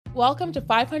Welcome to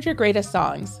 500 Greatest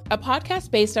Songs, a podcast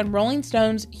based on Rolling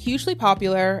Stone's hugely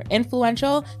popular,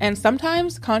 influential, and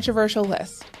sometimes controversial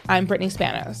list. I'm Brittany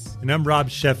Spanos. And I'm Rob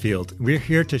Sheffield. We're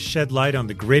here to shed light on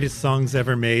the greatest songs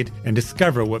ever made and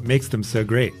discover what makes them so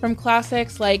great. From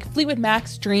classics like Fleetwood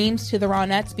Mac's Dreams to the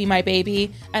Ronettes' Be My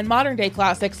Baby, and modern-day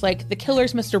classics like The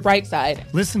Killers' Mr.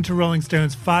 Brightside. Listen to Rolling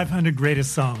Stone's 500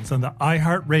 Greatest Songs on the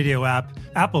iHeartRadio app,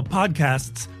 Apple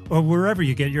Podcasts, or wherever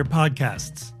you get your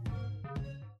podcasts.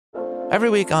 Every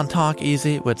week on Talk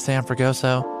Easy with Sam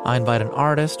Fragoso, I invite an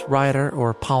artist, writer,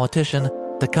 or politician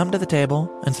to come to the table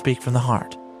and speak from the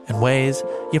heart in ways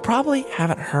you probably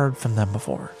haven't heard from them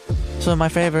before. Some of my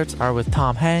favorites are with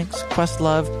Tom Hanks,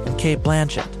 Questlove, and Cate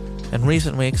Blanchett. In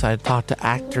recent weeks, I talked to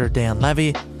actor Dan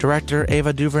Levy, director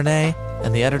Ava DuVernay,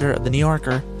 and the editor of The New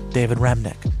Yorker, David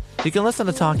Remnick. You can listen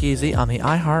to Talk Easy on the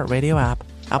iHeartRadio app,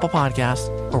 Apple Podcasts,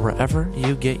 or wherever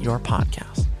you get your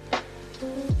podcasts.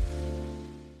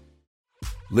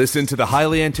 Listen to the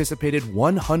highly anticipated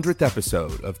 100th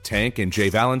episode of Tank and Jay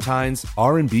Valentine's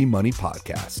R&B Money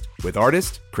Podcast with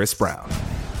artist Chris Brown.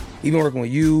 Even working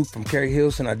with you, from Carrie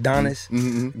Hilson, Adonis,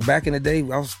 back in the day,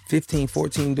 I was 15,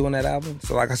 14 doing that album.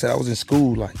 So like I said, I was in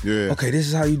school like, okay, this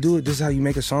is how you do it. This is how you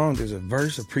make a song. There's a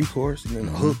verse, a pre-chorus, and then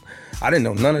a hook. I didn't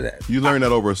know none of that. You learned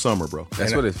that over a summer, bro.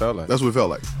 That's what it felt like. That's what it felt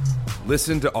like.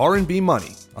 Listen to R&B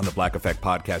Money on the Black Effect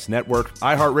Podcast Network,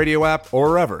 iHeartRadio app,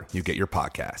 or wherever you get your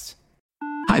podcasts.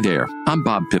 Hi there, I'm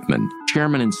Bob Pittman,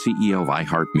 Chairman and CEO of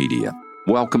iHeartMedia.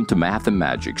 Welcome to Math and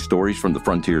Magic, Stories from the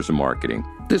Frontiers of Marketing.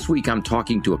 This week I'm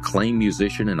talking to acclaimed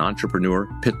musician and entrepreneur,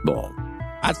 Pitbull.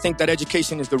 I think that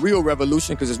education is the real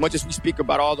revolution because as much as we speak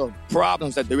about all the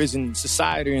problems that there is in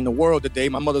society and the world today,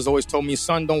 my mother's always told me,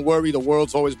 son, don't worry, the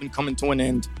world's always been coming to an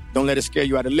end. Don't let it scare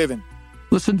you out of living.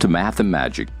 Listen to Math and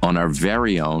Magic on our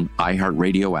very own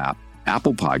iHeartRadio app,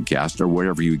 Apple Podcast, or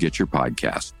wherever you get your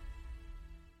podcasts.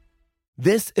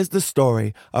 This is the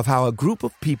story of how a group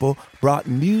of people brought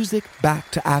music back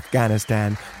to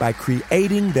Afghanistan by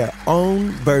creating their own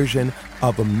version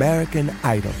of American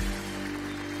Idol.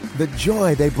 The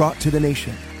joy they brought to the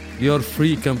nation. You're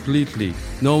free completely.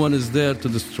 No one is there to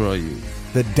destroy you.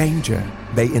 The danger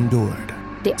they endured.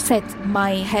 They said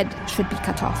my head should be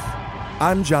cut off.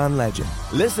 I'm John Legend.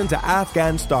 Listen to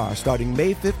Afghan Star starting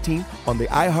May 15th on the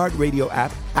iHeartRadio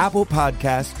app, Apple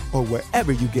Podcasts, or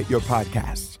wherever you get your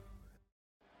podcasts.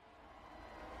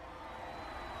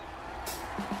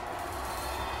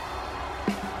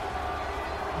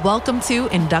 Welcome to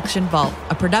Induction Vault,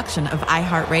 a production of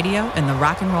iHeartRadio and the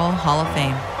Rock and Roll Hall of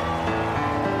Fame.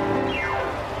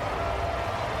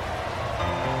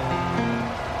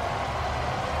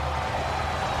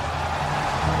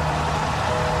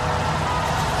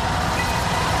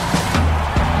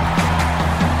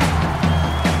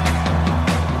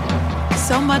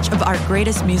 So much of our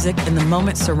greatest music and the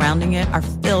moments surrounding it are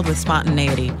filled with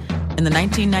spontaneity, and the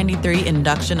 1993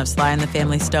 induction of Sly and the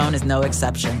Family Stone is no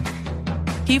exception.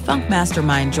 P-Funk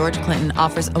mastermind George Clinton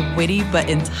offers a witty but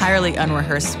entirely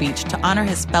unrehearsed speech to honor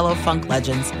his fellow funk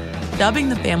legends, dubbing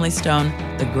the Family Stone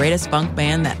the greatest funk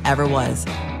band that ever was,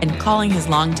 and calling his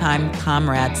longtime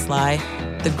comrade Sly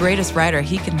the greatest writer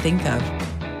he can think of.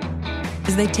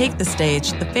 As they take the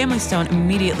stage, the Family Stone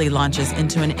immediately launches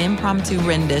into an impromptu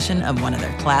rendition of one of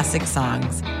their classic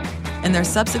songs, and their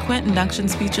subsequent induction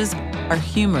speeches are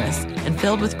humorous and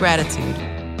filled with gratitude,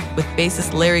 with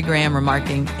bassist Larry Graham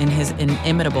remarking in his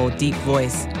inimitable deep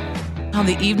voice how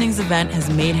the evening's event has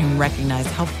made him recognize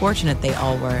how fortunate they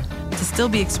all were to still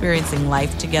be experiencing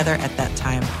life together at that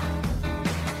time.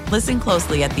 Listen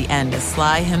closely at the end as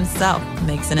Sly himself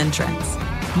makes an entrance,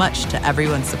 much to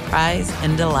everyone's surprise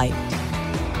and delight.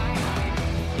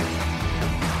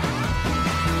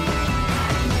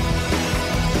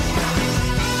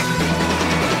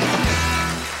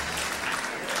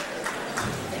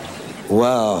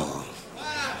 Wow.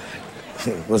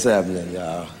 What's happening,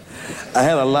 y'all? I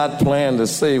had a lot planned to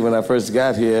say when I first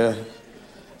got here.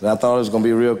 And I thought it was going to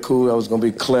be real cool. I was going to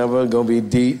be clever, going to be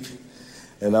deep,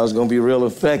 and I was going to be real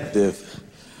effective.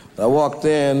 I walked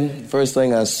in, first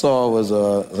thing I saw was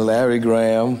Larry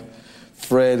Graham,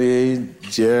 Freddie,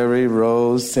 Jerry,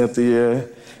 Rose, Cynthia,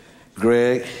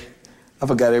 Greg. I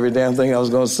forgot every damn thing I was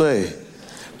going to say.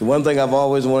 The one thing I've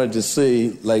always wanted to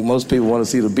see, like most people want to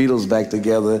see the Beatles back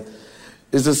together,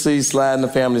 is to see Sly and the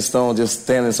Family Stone just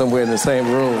standing somewhere in the same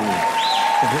room.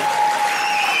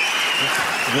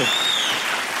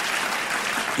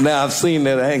 Now I've seen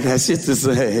that, I ain't got shit to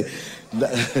say.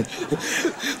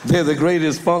 They're the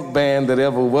greatest funk band that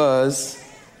ever was.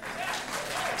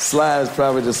 Sly is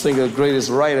probably the single greatest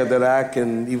writer that I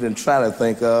can even try to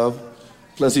think of.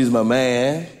 Plus he's my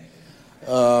man.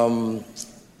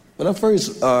 But When I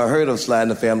first heard of Sly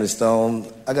and the Family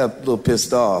Stone, I got a little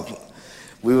pissed off.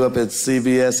 We were up at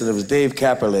CBS, and it was Dave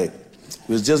Kaperlick.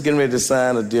 He was just getting ready to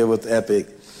sign a deal with Epic.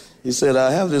 He said,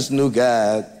 I have this new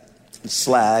guy,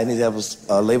 Sly, and he has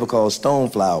a label called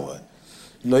Stoneflower.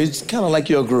 You know, he's kind of like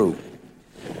your group.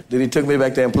 Then he took me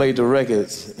back there and played the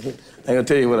records. I ain't gonna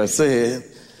tell you what I said,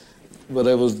 but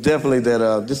it was definitely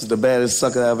that this is the baddest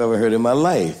sucker I've ever heard in my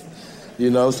life. You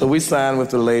know, so we signed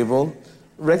with the label.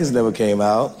 Records never came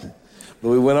out, but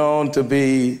we went on to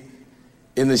be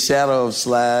in the shadow of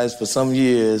Sly's for some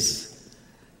years,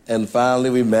 and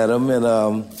finally we met him, and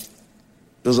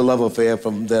it was a love affair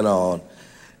from then on.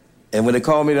 And when they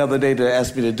called me the other day to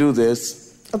ask me to do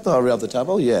this, I thought right off the top,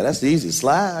 oh yeah, that's easy.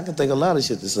 Sly, I can think of a lot of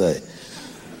shit to say,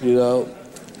 you know.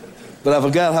 But I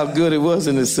forgot how good it was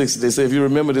in the 60s. They say if you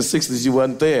remember the 60s, you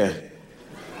wasn't there.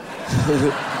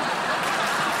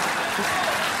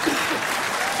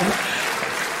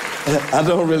 I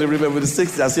don't really remember the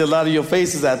 60s. I see a lot of your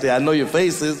faces out there. I know your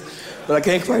faces, but I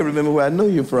can't quite remember where I know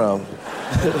you from.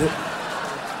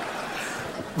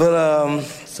 But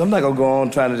so I'm not gonna go on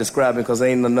trying to describe it because there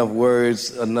ain't enough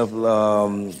words, enough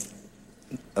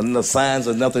signs,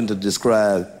 or nothing to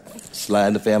describe Sly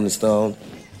and the Family Stone.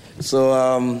 So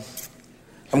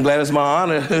I'm glad it's my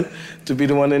honor to be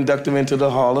the one to induct him into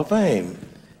the Hall of Fame.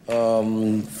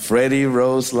 Freddie,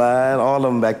 Rose, Sly, all of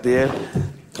them back there.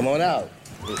 Come on out.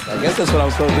 I guess that's what I'm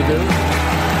supposed to do.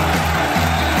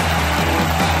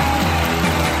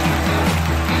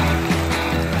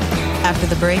 After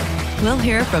the break, we'll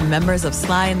hear from members of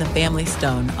Sly and the Family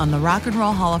Stone on the Rock and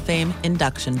Roll Hall of Fame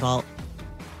Induction Vault.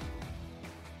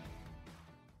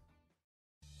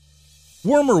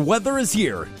 Warmer weather is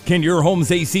here. Can your home's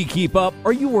AC keep up?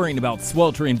 Are you worrying about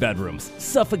sweltering bedrooms,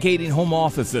 suffocating home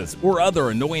offices, or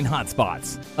other annoying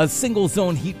hotspots? A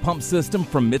single-zone heat pump system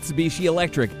from Mitsubishi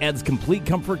Electric adds complete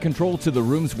comfort control to the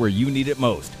rooms where you need it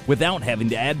most, without having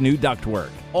to add new ductwork.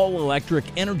 All electric,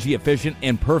 energy efficient,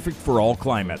 and perfect for all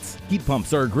climates. Heat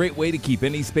pumps are a great way to keep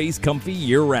any space comfy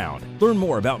year-round. Learn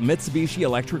more about Mitsubishi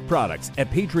Electric products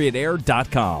at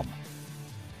patriotair.com.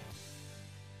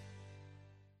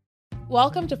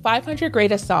 Welcome to 500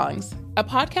 Greatest Songs, a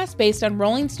podcast based on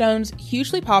Rolling Stone's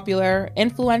hugely popular,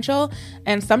 influential,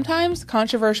 and sometimes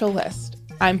controversial list.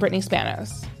 I'm Brittany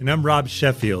Spanos. And I'm Rob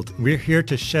Sheffield. We're here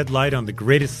to shed light on the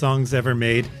greatest songs ever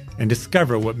made and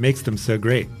discover what makes them so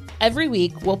great. Every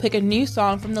week, we'll pick a new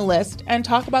song from the list and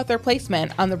talk about their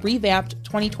placement on the revamped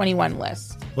 2021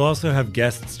 list. We'll also have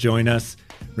guests join us,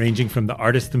 ranging from the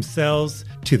artists themselves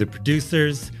to the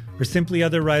producers, or simply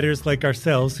other writers like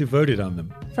ourselves who voted on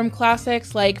them. From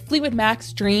classics like Fleetwood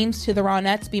Mac's Dreams to the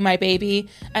Ronettes' Be My Baby,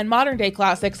 and modern-day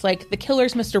classics like The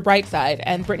Killer's Mr. Brightside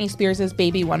and Britney Spears'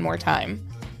 Baby One More Time.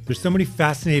 There's so many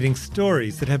fascinating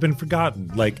stories that have been forgotten,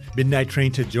 like Midnight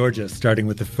Train to Georgia, starting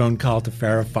with a phone call to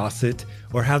Farrah Fawcett,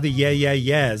 or how the Yeah Yeah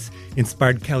Yeahs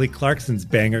inspired Kelly Clarkson's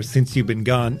banger Since You've Been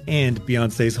Gone and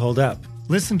Beyoncé's Hold Up.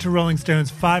 Listen to Rolling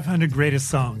Stone's 500 Greatest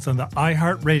Songs on the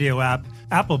iHeartRadio app,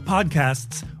 Apple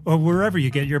Podcasts, or wherever you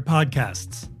get your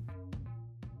podcasts.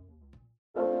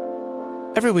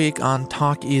 Every week on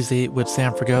Talk Easy with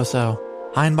Sam Fragoso,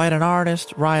 I invite an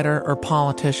artist, writer, or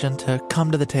politician to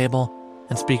come to the table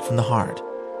and speak from the heart,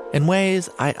 in ways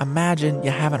I imagine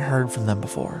you haven't heard from them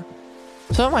before.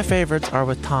 Some of my favorites are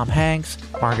with Tom Hanks,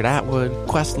 Margaret Atwood,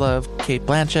 Questlove, Cate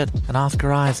Blanchett, and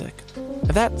Oscar Isaac.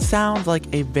 If that sounds like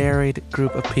a varied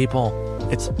group of people,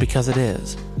 it's because it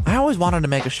is. I always wanted to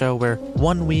make a show where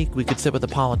one week we could sit with a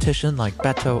politician like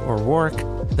Beto or Rourke,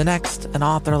 the next an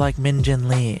author like Min Jin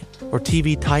Lee, or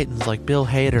TV titans like Bill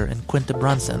Hader and Quinta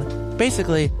Brunson.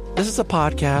 Basically, this is a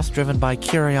podcast driven by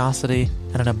curiosity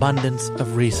and an abundance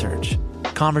of research.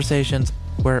 Conversations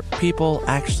where people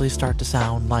actually start to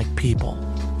sound like people.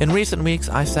 In recent weeks,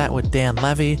 I sat with Dan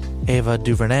Levy, Ava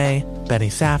DuVernay, Benny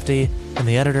Safdie, and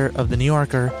the editor of The New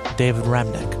Yorker, David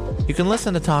Remnick. You can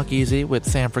listen to Talk Easy with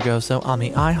Sam Fragoso on the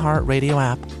iHeartRadio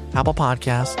app, Apple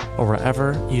Podcasts, or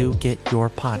wherever you get your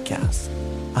podcasts.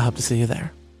 I hope to see you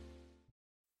there.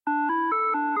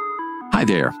 Hi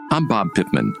there, I'm Bob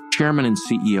Pittman, Chairman and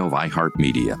CEO of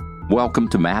iHeartMedia. Welcome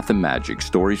to Math and Magic,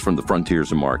 Stories from the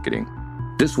Frontiers of Marketing.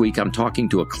 This week, I'm talking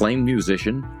to acclaimed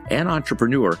musician and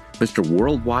entrepreneur, Mr.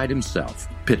 Worldwide himself,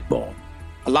 Pitbull.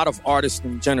 A lot of artists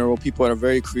in general, people that are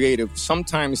very creative,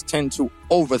 sometimes tend to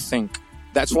overthink.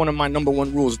 That's one of my number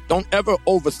one rules. Don't ever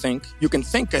overthink. You can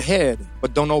think ahead,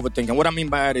 but don't overthink. And what I mean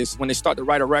by that is when they start to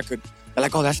write a record, they're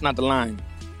like, oh, that's not the line.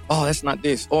 Oh, that's not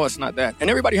this. Oh, it's not that. And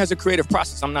everybody has a creative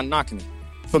process. I'm not knocking it.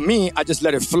 For me, I just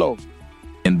let it flow.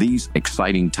 In these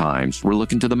exciting times, we're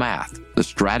looking to the math, the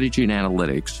strategy and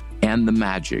analytics, and the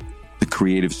magic, the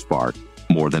creative spark,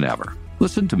 more than ever.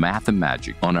 Listen to Math and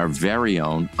Magic on our very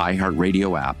own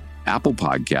iHeartRadio app, Apple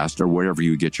Podcast, or wherever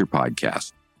you get your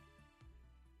podcasts.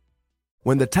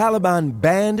 When the Taliban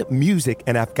banned music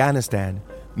in Afghanistan,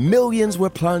 millions were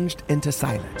plunged into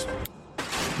silence.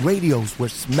 Radios were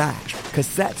smashed,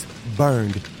 cassettes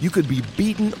burned. You could be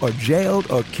beaten or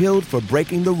jailed or killed for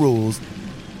breaking the rules.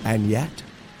 And yet,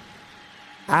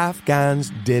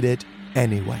 Afghans did it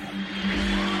anyway.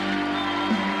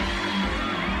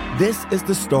 This is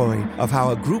the story of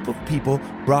how a group of people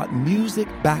brought music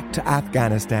back to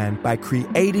Afghanistan by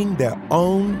creating their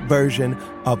own version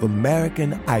of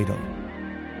American Idol.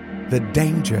 The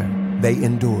danger they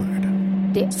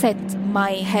endured. They said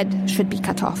my head should be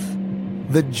cut off.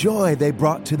 The joy they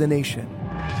brought to the nation.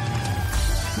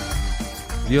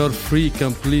 You're free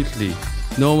completely.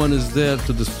 No one is there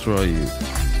to destroy you.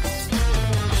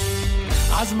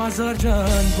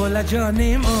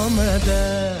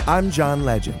 I'm John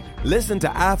Legend. Listen to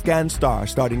Afghan Star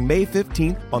starting May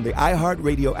 15th on the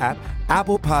iHeartRadio app,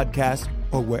 Apple Podcasts,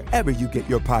 or wherever you get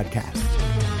your podcasts.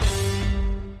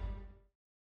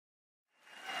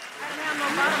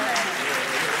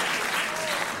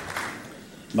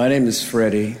 My name is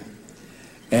Freddie,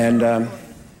 and I'm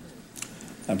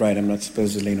right, I'm not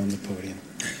supposed to lean on the podium.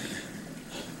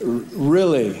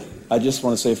 Really, I just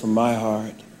want to say from my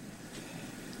heart,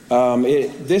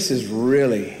 this is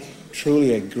really,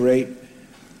 truly a great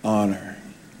honor.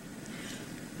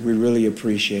 We really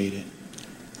appreciate it.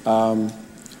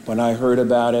 When I heard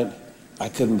about it, I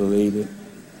couldn't believe it.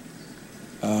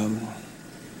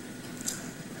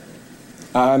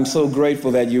 I'm so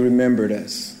grateful that you remembered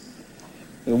us.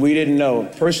 We didn't know,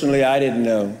 personally I didn't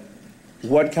know,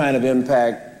 what kind of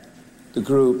impact the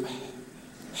group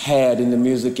had in the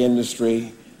music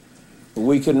industry.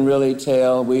 We couldn't really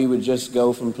tell. We would just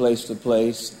go from place to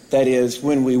place. That is,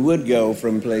 when we would go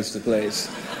from place to place.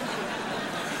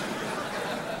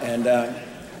 And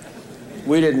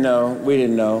we didn't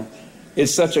know.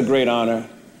 It's such a great honor.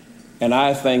 And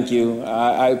I thank you.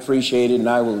 I appreciate it, and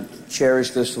I will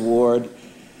cherish this award.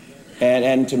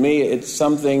 And to me, it's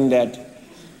something that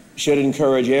should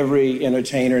encourage every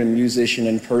entertainer and musician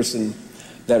and person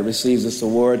that receives this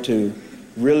award to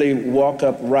really walk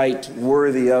upright,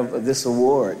 worthy of this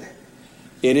award.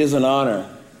 It is an honor.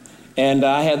 And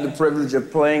I had the privilege of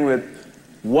playing with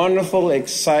wonderful,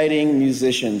 exciting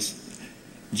musicians.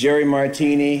 Jerry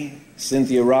Martini,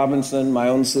 Cynthia Robinson, my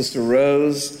own sister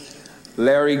Rose,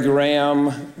 Larry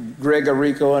Graham, Greg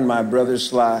Arrico, and my brother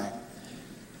Sly.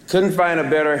 Couldn't find a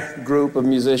better group of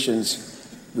musicians.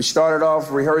 We started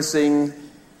off rehearsing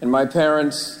in my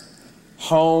parents'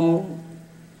 home,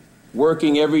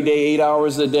 working every day, 8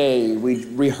 hours a day. We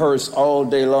rehearse all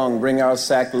day long, bring our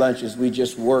sack lunches. We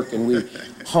just work, and we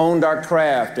honed our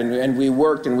craft, and we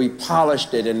worked, and we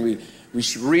polished it, and we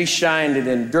re-shined it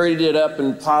and dirtied it up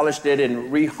and polished it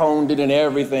and re-honed it and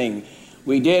everything.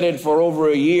 We did it for over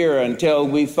a year until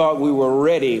we thought we were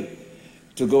ready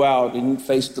to go out and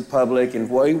face the public and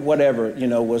whatever,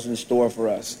 was in store for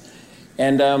us.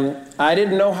 And I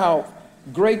didn't know how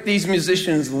great these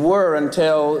musicians were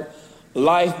until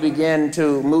life began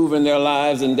to move in their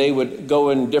lives and they would go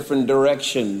in different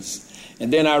directions.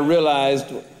 And then I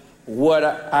realized what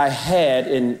I had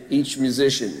in each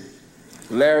musician.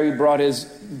 Larry brought his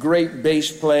great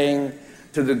bass playing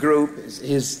to the group,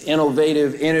 his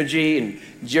innovative energy, and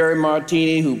Jerry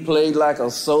Martini, who played like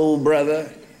a soul brother.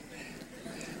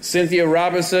 Cynthia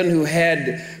Robinson, who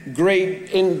had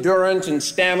great endurance and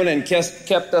stamina and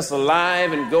kept us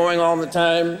alive and going all the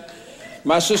time.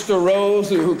 My sister Rose,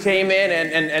 who came in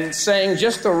and sang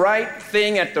just the right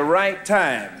thing at the right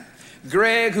time.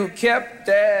 Greg, who kept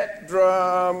that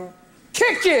drum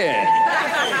kicking.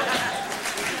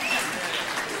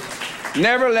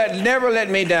 Never let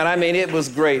me down. I mean, it was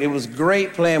great. It was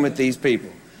great playing with these people.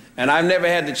 And I've never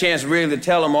had the chance really to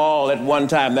tell them all at one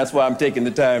time. That's why I'm taking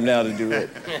the time now to do it.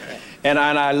 And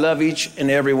I love each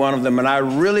and every one of them. And I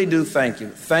really do thank you.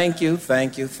 Thank you,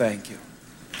 thank you, thank you.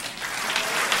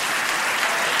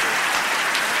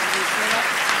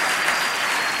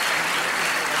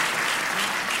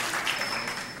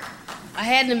 I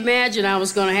hadn't imagined I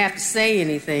was going to have to say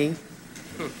anything.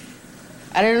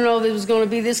 I didn't know there was going to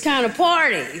be this kind of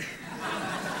party.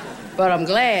 But I'm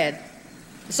glad.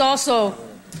 It's also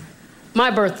my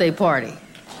birthday party.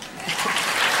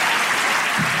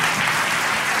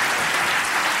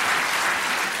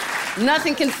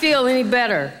 Nothing can feel any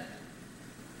better.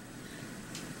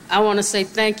 I want to say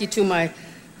thank you to my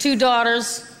 2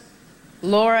 daughters,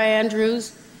 Laura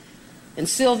Andrews and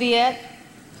Sylviette,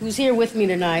 who's here with me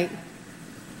tonight.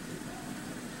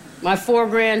 My 4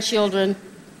 grandchildren,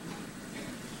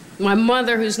 my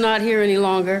mother, who's not here any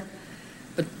longer,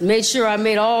 but made sure I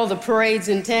made all the parades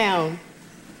in town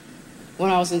when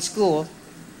I was in school,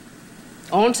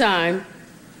 on time.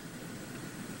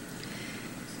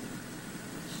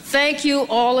 Thank you,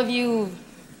 all of you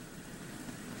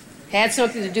had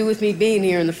something to do with me being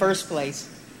here in the first place,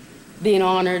 being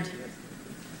honored.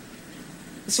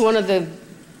 It's one of the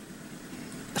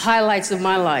highlights of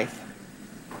my life.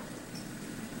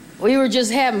 We were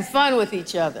just having fun with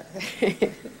each other.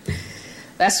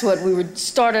 That's what we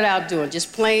started out doing,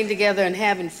 just playing together and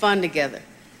having fun together.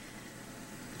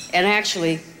 And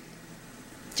actually,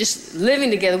 just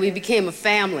living together, we became a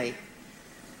family,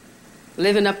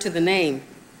 living up to the name.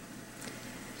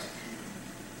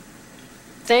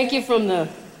 Thank you from the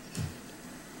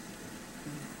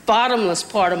bottomless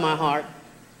part of my heart.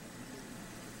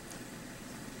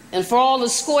 And for all the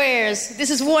squares, this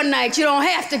is one night you don't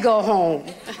have to go home.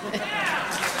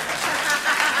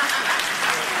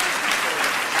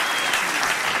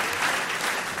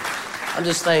 I'm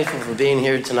just thankful for being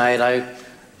here tonight.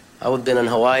 I've been in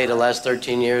Hawaii the last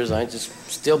 13 years. I just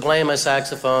still playing my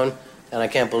saxophone, and I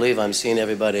can't believe I'm seeing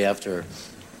everybody after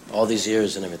all these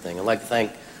years and everything. I'd like to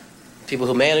thank people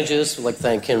who manage this. I'd like to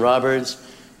thank Ken Roberts,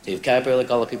 Dave Kaepernick,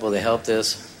 all the people that helped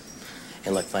this. And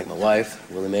I'd like to thank my wife,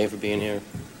 Willie Mae, for being here.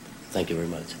 Thank you very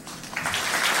much.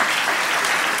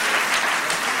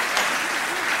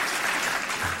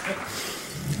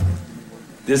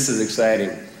 This is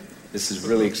exciting. This is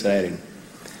really exciting.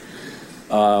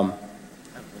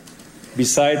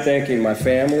 Besides thanking my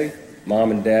family,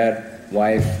 mom and dad,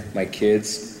 wife, my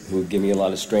kids, who give me a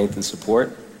lot of strength and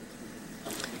support,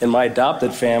 and my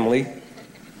adopted family,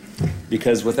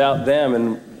 because without them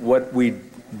and what we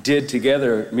did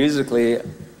together musically,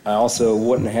 I also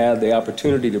wouldn't have the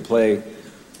opportunity to play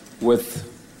with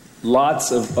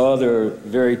lots of other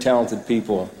very talented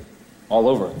people all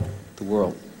over the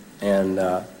world. And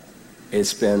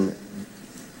it's been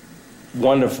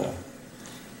wonderful.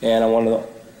 And I want to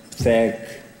thank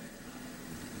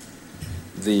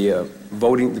the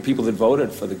people that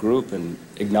voted for the group and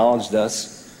acknowledged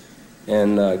us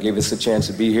and gave us a chance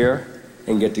to be here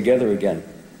and get together again.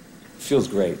 It feels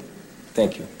great.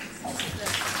 Thank you.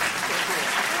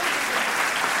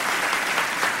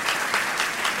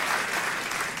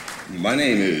 My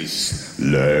name is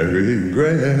Larry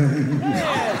Graham.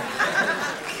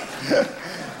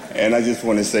 And I just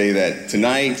want to say that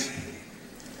tonight,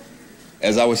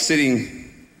 as I was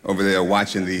sitting over there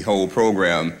watching the whole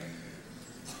program,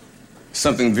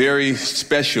 something very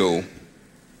special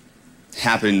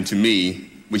happened to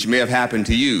me, which may have happened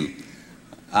to you.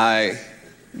 I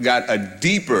got a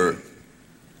deeper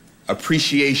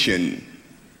appreciation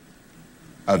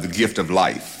of the gift of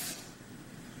life,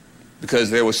 because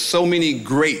there were so many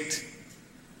great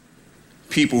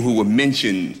people who were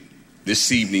mentioned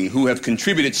this evening who have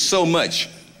contributed so much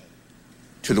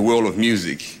to the world of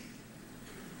music.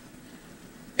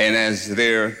 And as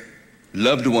their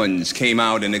loved ones came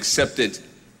out and accepted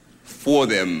for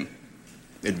them,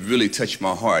 it really touched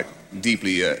my heart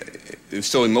deeply. It was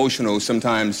so emotional,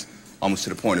 sometimes almost to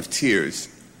the point of tears,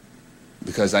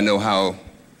 because I know how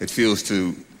it feels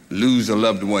to lose a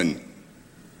loved one,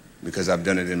 because I've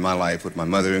done it in my life with my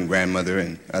mother and grandmother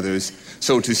and others.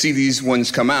 So to see these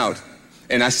ones come out,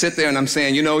 and I sit there and I'm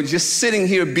saying, you know, just sitting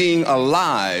here being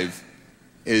alive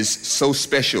is so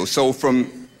special. So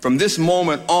from this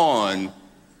moment on,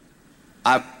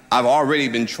 I've already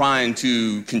been trying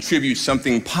to contribute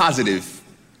something positive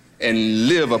and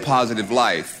live a positive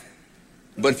life.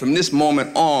 But from this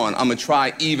moment on, I'm gonna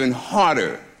try even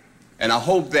harder. And I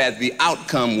hope that the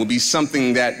outcome will be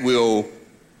something that will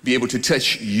be able to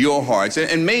touch your hearts.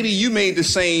 And maybe you made the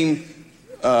same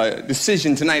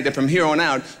decision tonight that from here on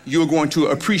out, you're going to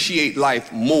appreciate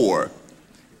life more.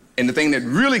 And the thing that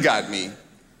really got me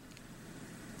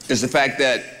is the fact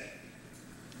that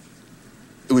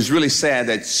it was really sad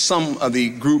that some of the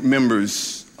group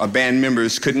members or band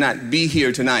members could not be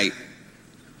here tonight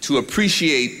to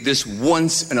appreciate this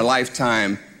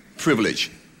once-in-a-lifetime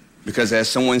privilege. Because as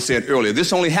someone said earlier,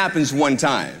 this only happens one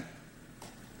time.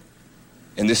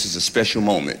 And this is a special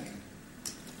moment.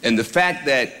 And the fact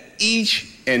that each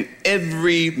and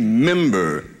every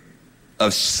member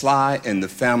of Sly and the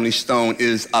Family Stone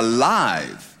is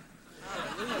alive.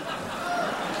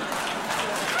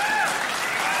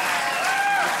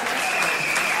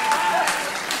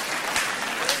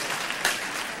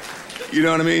 You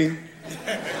know what I mean?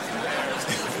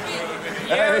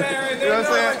 You know what I'm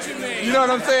saying? You know what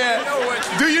I'm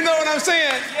saying? Do you know what I'm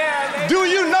saying? Do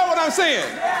you know what I'm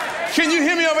saying? Can you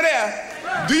hear me over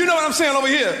there? Do you know what I'm saying over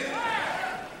here?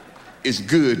 It's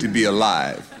good to be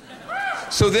alive.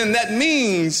 So then that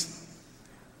means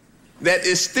that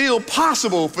it's still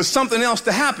possible for something else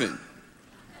to happen.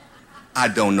 I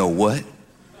don't know what.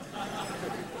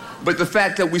 But the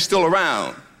fact that we're still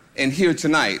around and here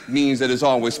tonight means that it's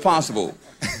always possible.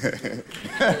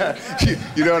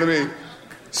 You know what I mean?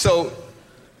 So,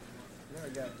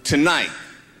 tonight,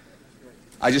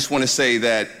 I just want to say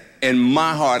that in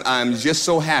my heart, I'm just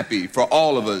so happy for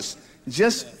all of us,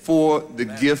 just for the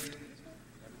gift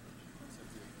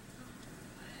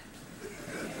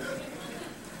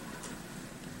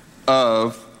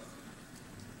of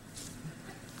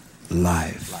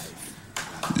life.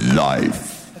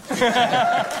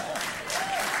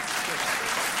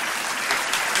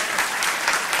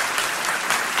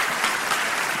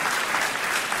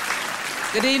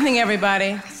 Good evening,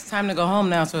 everybody. It's time to go home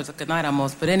now, so it's a good night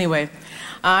almost. But anyway,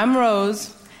 I'm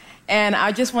Rose, and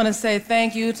I just want to say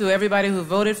thank you to everybody who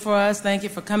voted for us. Thank you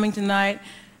for coming tonight.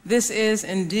 This is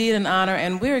indeed an honor,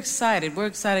 and we're excited. We're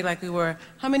excited like we were,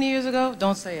 how many years ago?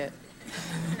 Don't say it.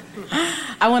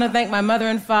 I want to thank my mother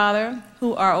and father,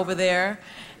 who are over there,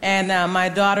 and my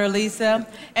daughter, Lisa,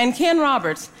 and Ken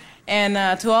Roberts.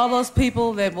 And to all those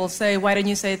people that will say, why didn't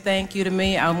you say thank you to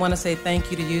me? I want to say thank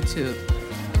you to you, too.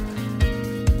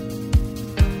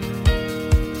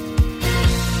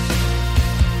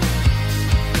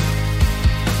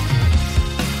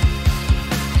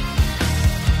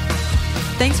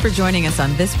 Thanks for joining us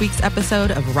on this week's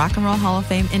episode of Rock and Roll Hall of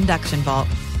Fame Induction Vault.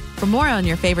 For more on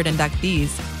your favorite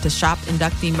inductees, to shop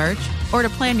inductee merch, or to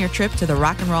plan your trip to the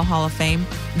Rock and Roll Hall of Fame,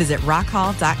 visit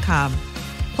rockhall.com.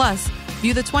 Plus,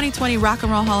 view the 2020 Rock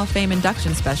and Roll Hall of Fame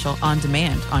induction special on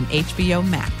demand on HBO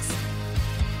Max.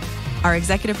 Our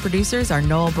executive producers are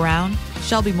Noel Brown,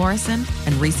 Shelby Morrison,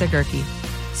 and Risa Gerke.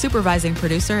 Supervising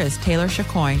producer is Taylor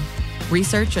Chacoin.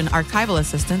 Research and archival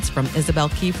assistance from Isabel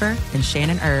Kiefer and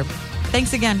Shannon Erb.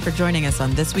 Thanks again for joining us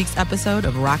on this week's episode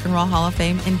of Rock and Roll Hall of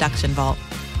Fame Induction Vault.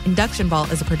 Induction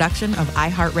Vault is a production of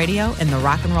iHeartRadio and the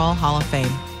Rock and Roll Hall of Fame.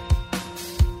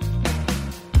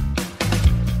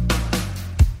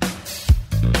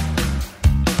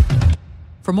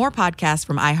 For more podcasts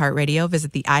from iHeartRadio,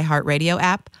 visit the iHeartRadio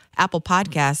app, Apple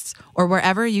Podcasts, or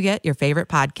wherever you get your favorite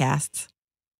podcasts.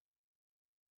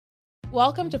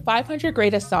 Welcome to 500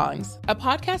 Greatest Songs, a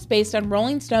podcast based on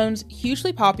Rolling Stone's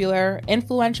hugely popular,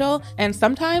 influential, and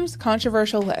sometimes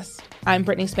controversial list. I'm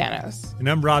Brittany Spanos. And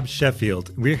I'm Rob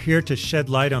Sheffield. We're here to shed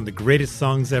light on the greatest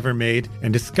songs ever made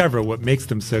and discover what makes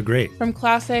them so great. From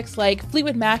classics like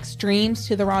Fleetwood Mac's Dreams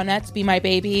to the Ronettes' Be My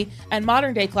Baby, and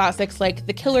modern-day classics like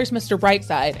The Killers' Mr.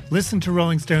 Brightside. Listen to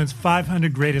Rolling Stone's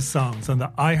 500 Greatest Songs on the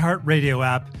iHeartRadio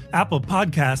app, Apple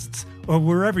Podcasts, or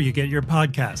wherever you get your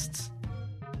podcasts.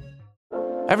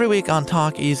 Every week on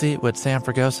Talk Easy with Sam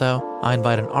Fragoso, I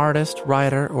invite an artist,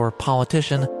 writer, or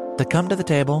politician to come to the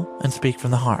table and speak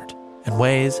from the heart in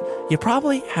ways you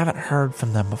probably haven't heard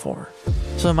from them before.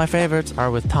 Some of my favorites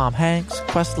are with Tom Hanks,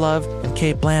 Questlove, and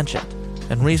Cate Blanchett.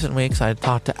 In recent weeks, I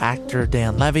talked to actor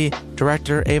Dan Levy,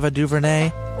 director Ava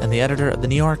DuVernay, and the editor of The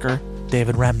New Yorker,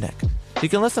 David Remnick. You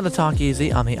can listen to Talk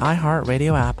Easy on the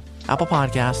iHeartRadio app, Apple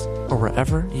Podcasts, or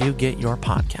wherever you get your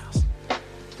podcasts.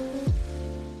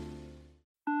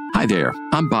 Hi there,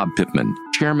 I'm Bob Pittman,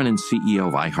 Chairman and CEO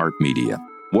of iHeartMedia.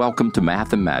 Welcome to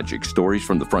Math and Magic, Stories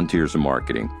from the Frontiers of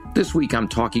Marketing. This week I'm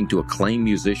talking to acclaimed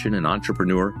musician and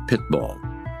entrepreneur, Pitbull.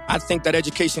 I think that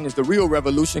education is the real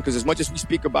revolution, because as much as we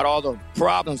speak about all the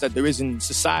problems that there is in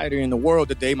society and the world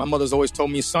today, my mother's always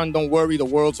told me, son, don't worry, the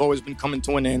world's always been coming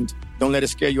to an end. Don't let it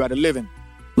scare you out of living.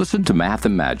 Listen to Math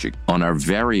and Magic on our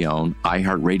very own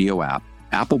iHeartRadio app,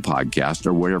 Apple Podcast,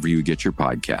 or wherever you get your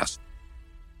podcasts.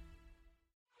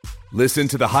 Listen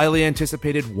to the highly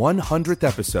anticipated 100th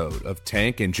episode of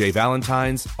Tank and Jay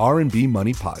Valentine's R&B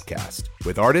Money Podcast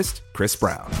with artist Chris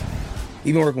Brown.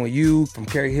 Even working with you, from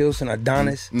Carrie Hilson,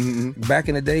 Adonis. Back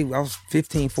in the day, I was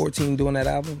 15, 14 doing that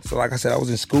album. So like I said, I was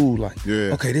in school like,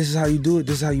 okay, this is how you do it.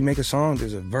 This is how you make a song.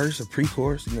 There's a verse, a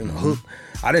pre-chorus, and then a hook.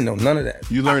 I didn't know none of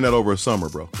that. You learned that over a summer,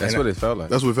 bro. That's what it felt like.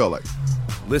 That's what it felt like.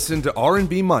 Listen to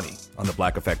R&B Money on the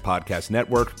Black Effect Podcast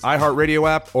Network, iHeartRadio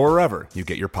app, or wherever you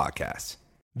get your podcasts.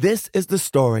 This is the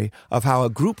story of how a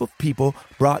group of people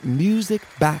brought music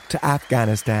back to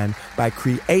Afghanistan by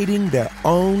creating their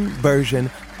own version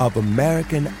of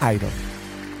American Idol.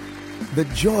 The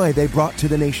joy they brought to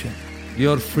the nation.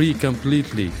 You're free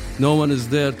completely. No one is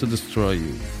there to destroy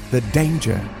you. The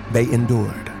danger they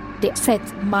endured. They said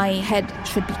my head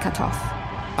should be cut off.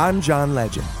 I'm John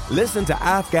Legend. Listen to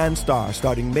Afghan Star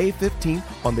starting May 15th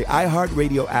on the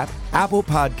iHeartRadio app, Apple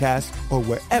Podcasts, or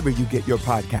wherever you get your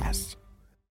podcasts.